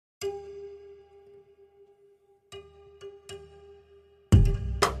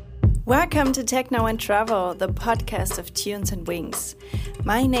Welcome to Techno and Travel, the podcast of Tunes and Wings.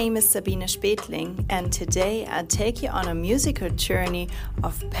 My name is Sabine Spetling, and today I take you on a musical journey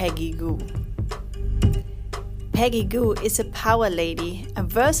of Peggy Gou. Peggy Gou is a power lady, a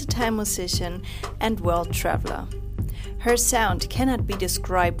versatile musician, and world traveler. Her sound cannot be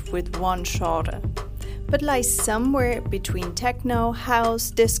described with one genre, but lies somewhere between techno, house,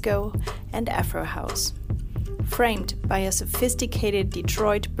 disco, and Afro house, framed by a sophisticated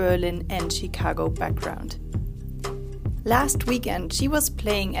Detroit, Berlin, and Chicago background. Last weekend, she was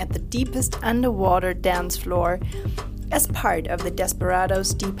playing at the deepest underwater dance floor as part of the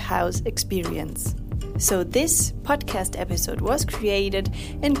Desperados Deep House experience. So this podcast episode was created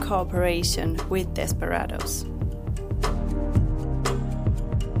in cooperation with Desperados.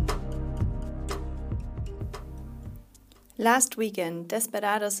 Last weekend,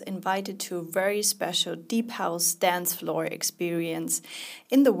 Desperados invited to a very special Deep House dance floor experience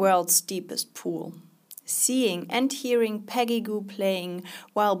in the world's deepest pool. Seeing and hearing Peggy Gou playing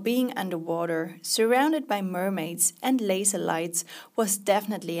while being underwater, surrounded by mermaids and laser lights, was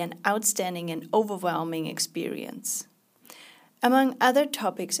definitely an outstanding and overwhelming experience. Among other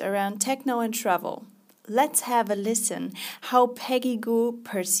topics around techno and travel, let's have a listen how Peggy Gou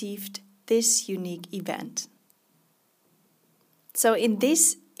perceived this unique event. So in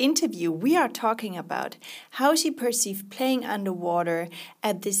this interview, we are talking about how she perceived playing underwater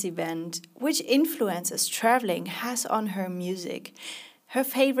at this event, which influences traveling has on her music, her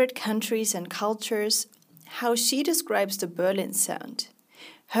favorite countries and cultures, how she describes the Berlin sound,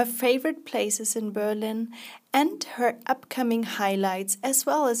 her favorite places in Berlin, and her upcoming highlights, as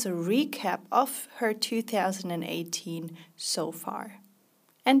well as a recap of her 2018 so far.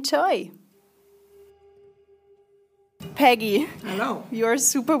 Enjoy! Peggy. Hello. You're a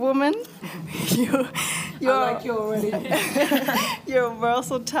superwoman. You're I like you already. You're a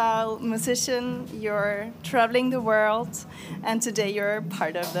versatile musician. You're traveling the world. And today you're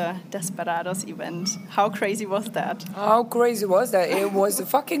part of the Desperados event. How crazy was that? How crazy was that? It was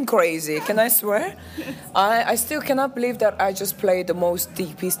fucking crazy. Can I swear? I still cannot believe that I just played the most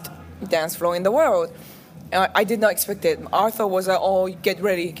deepest dance floor in the world. I did not expect it. Arthur was like, oh, get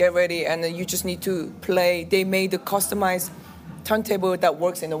ready, and then you just need to play. They made a customized turntable that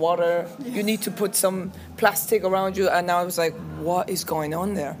works in the water. Yes. You need to put some plastic around you, and I was like, what is going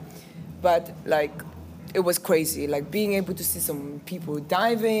on there? But, it was crazy. Being able to see some people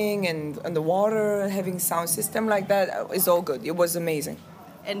diving and underwater, having sound system like that, is all good. It was amazing.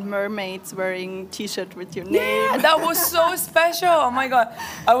 And mermaids wearing T-shirt with your name. Yeah, that was so special. Oh, my God.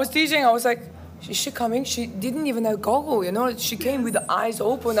 I was teaching, I was like, is she coming? She didn't even have goggles, She came with the eyes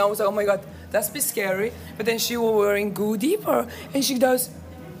open. I was like, oh my God, that's a bit scary. But then she was wearing Goo Deeper, and she does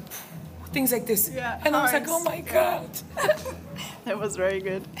things like this. Yeah, and I was like, oh my God. That was very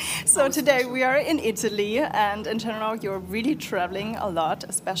good. So today we are in Italy, and in general, you're really traveling a lot,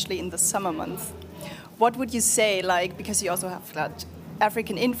 especially in the summer months. What would you say, because you also have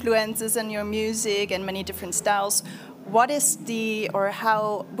African influences in your music and many different styles, what is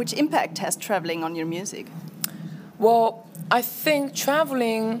which impact has traveling on your music? Well, I think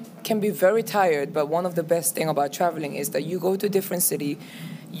traveling can be very tired, but one of the best things about traveling is that you go to a different city,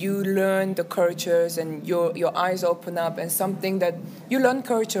 you learn the cultures, and your eyes open up, and something that you learn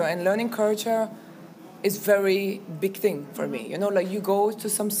culture, and learning culture is very big thing for me. You go to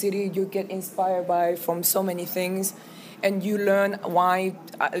some city, you get inspired from so many things, and you learn why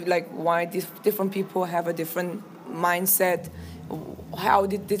these different people have a different mindset, how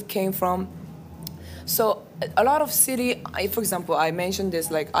did it came from. So a lot of city, for example, I mentioned this,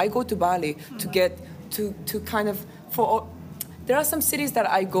 I go to Bali to get to kind of, there are some cities that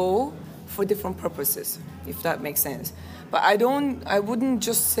I go for different purposes, if that makes sense. But I wouldn't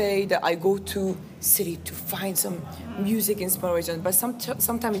just say that I go to city to find some music inspiration, but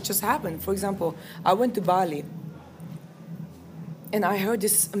sometimes it just happened. For example, I went to Bali, and I heard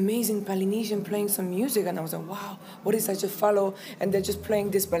this amazing Balinesian playing some music, and I was like, wow, what is that? Just follow, and they're just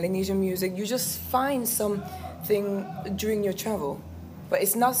playing this Balinesian music. You just find something during your travel. But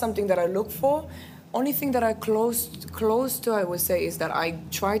it's not something that I look for. Only thing that I close to, I would say, is that I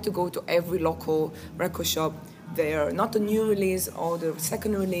try to go to every local record shop there. Not the new release or the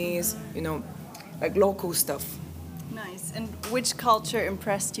second release, local stuff. Nice. And which culture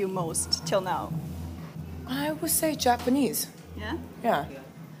impressed you most till now? I would say Japanese. Yeah? Yeah.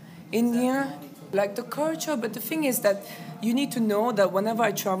 India, the culture, but the thing is that you need to know that whenever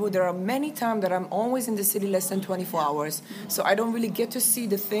I travel, there are many times that I'm always in the city less than 24 hours. So I don't really get to see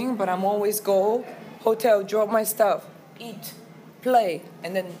the thing, but I'm always go, hotel, drop my stuff, eat, play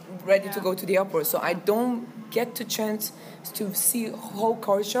and then ready to go to the opera. So I don't get the chance to see whole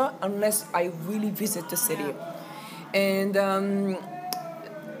culture unless I really visit the city. And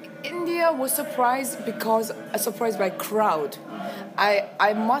India was surprised by crowd.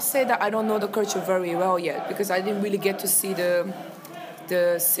 I must say that I don't know the culture very well yet because I didn't really get to see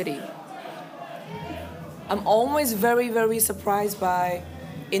the city. I'm always very, very surprised by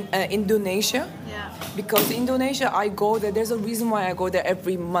Indonesia. Because Indonesia, I go there. There's a reason why I go there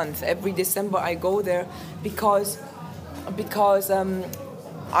every month. Every December, I go there because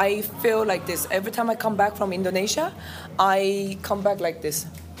I feel like this. Every time I come back from Indonesia, I come back like this.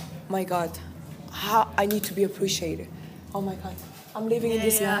 My God, how I need to be appreciated. Oh my God, I'm living in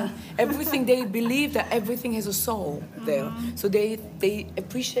this land. Everything, they believe that everything has a soul there. So they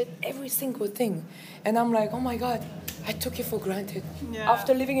appreciate every single thing. And I'm like, oh my God, I took it for granted.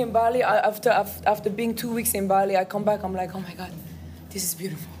 After living in Bali, after being 2 weeks in Bali, I come back, I'm like, oh my God, this is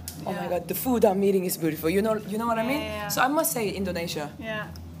beautiful. Oh my God, the food I'm eating is beautiful. You know what I mean? So I must say Indonesia. Yeah,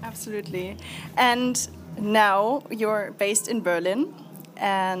 absolutely. And now you're based in Berlin.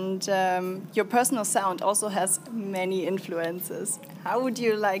 And your personal sound also has many influences. How would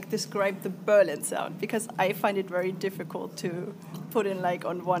you describe the Berlin sound? Because I find it very difficult to put in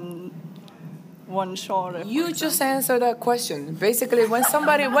on one genre. You just answered that question. Basically, when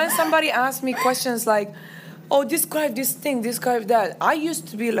somebody asks me questions like, "Oh, describe this thing, describe that," I used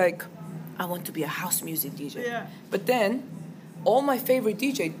to be like, "I want to be a house music DJ." Yeah. But then, all my favorite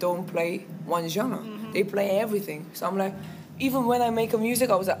DJ don't play one genre. They play everything. So I'm like. Even when I make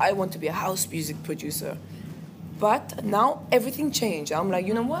music, I was like, I want to be a house music producer. But now everything changed. I'm like,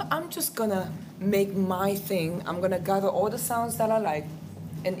 you know what? I'm just going to make my thing. I'm going to gather all the sounds that I like,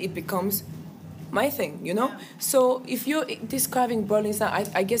 and it becomes my thing, you know? Yeah. So if you're describing Berlin sound,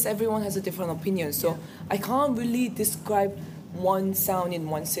 I guess everyone has a different opinion. So I can't really describe one sound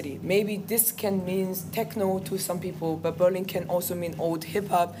in one city. Maybe this can mean techno to some people, but Berlin can also mean old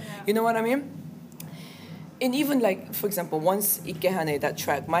hip-hop. Yeah. You know what I mean? And even for example, once Ikehane, that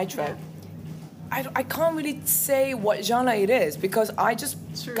track, my track, I can't really say what genre it is because I just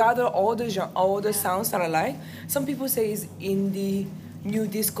gather all the sounds that I like. Some people say it's indie, new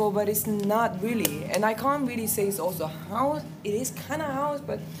disco, but it's not really. And I can't really say it's also house. It is kind of house,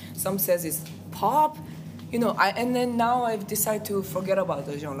 but some says it's pop. And then now I've decided to forget about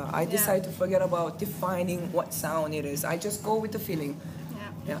the genre. I decide to forget about defining what sound it is. I just go with the feeling.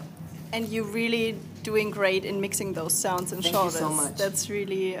 Yeah. And you're really doing great in mixing those sounds and genres. Thank you so much. That's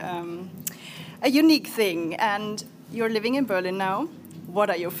really a unique thing. And you're living in Berlin now. What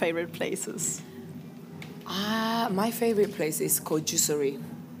are your favorite places? My favorite place is called Juicery.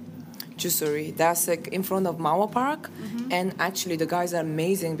 That's in front of Mauer Park. And actually the guys are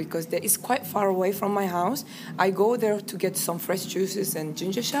amazing because it's quite far away from my house. I go there to get some fresh juices and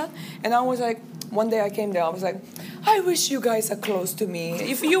ginger shot. And I was like, one day I came there, I was like, I wish you guys are close to me.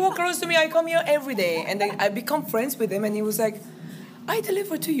 If you were close to me, I come here every day. And then I become friends with him, and he was like, I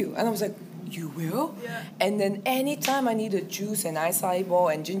deliver to you. And I was like, you will? Yeah. And then anytime I need a juice and acai bowl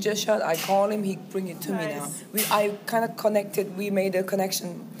and ginger shot, I call him, he bring it to me now. I kind of connected, we made a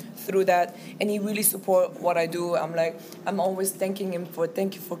connection through that, and he really support what I do. I'm always thanking him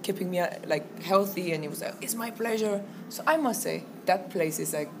thank you for keeping me healthy, and he was like, it's my pleasure. So I must say, that place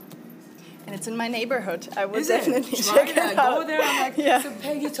is and it's in my neighborhood. I would definitely check it out. Go there. I'm like, so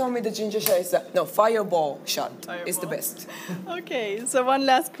Peggy told me the ginger shot is fireball shot is the best. Okay, so one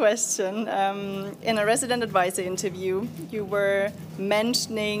last question. In a resident advisor interview, you were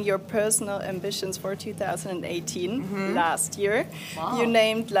mentioning your personal ambitions for 2018 last year. Wow. You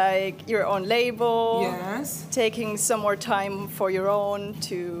named your own label. Yes. Taking some more time for your own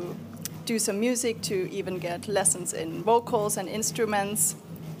to do some music, to even get lessons in vocals and instruments.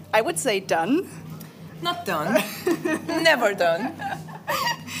 I would say done. Not done. Never done.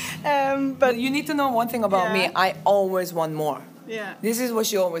 But you need to know one thing about me. I always want more. Yeah. This is what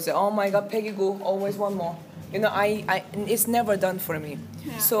she always said. Oh my God, Peggy Gou, always want more. It's never done for me.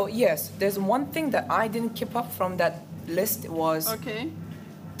 Yeah. So yes, there's one thing that I didn't keep up from that list was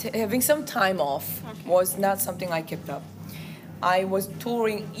having some time off was not something I kept up. I was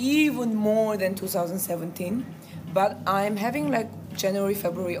touring even more than 2017, but I'm having January,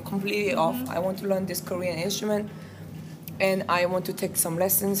 February completely off. I want to learn this Korean instrument, and I want to take some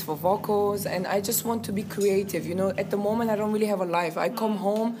lessons for vocals, and I just want to be creative. At the moment I don't really have a life. I come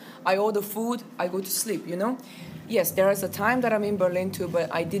home, I order food, I go to sleep. Yes, there is a time that I'm in Berlin too,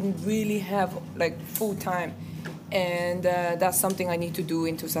 but I didn't really have full time, and that's something I need to do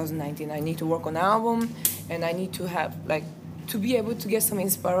in 2019. I need to work on an album, and I need to have to be able to get some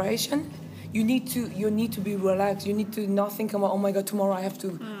inspiration. you need to be relaxed. You need to not think about, oh my God, tomorrow I have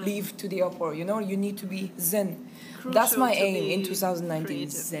to leave to the airport. You know, you need to be zen. Crucial. That's my to aim be in 2019.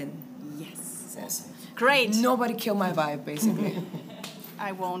 creative. Zen. Yes. Awesome. Great. Nobody kill my vibe, basically.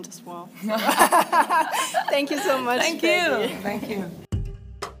 I won't as well. Thank you so much. Thank Peggy. you. Thank you.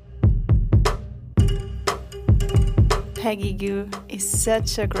 Peggy Gou is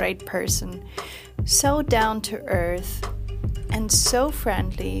such a great person, so down to earth and so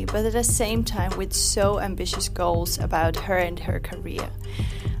friendly, but at the same time with so ambitious goals about her and her career.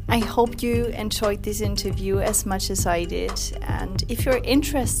 I hope you enjoyed this interview as much as I did, and if you're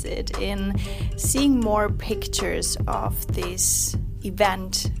interested in seeing more pictures of this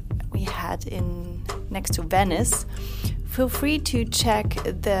event we had in next to Venice, feel free to check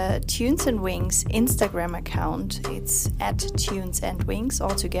the Tunes and Wings Instagram account. It's at Tunes and Wings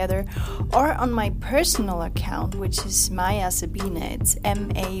all together, or on my personal account, which is Maya Sabine. It's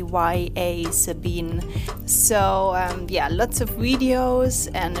Maya Sabine. So lots of videos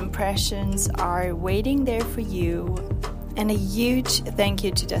and impressions are waiting there for you. And a huge thank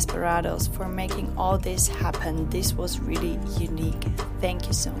you to Desperados for making all this happen. This was really unique. Thank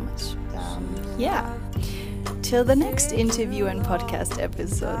you so much. Till the next interview and podcast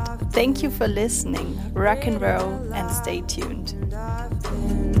episode. Thank you for listening. Rock and roll and stay tuned.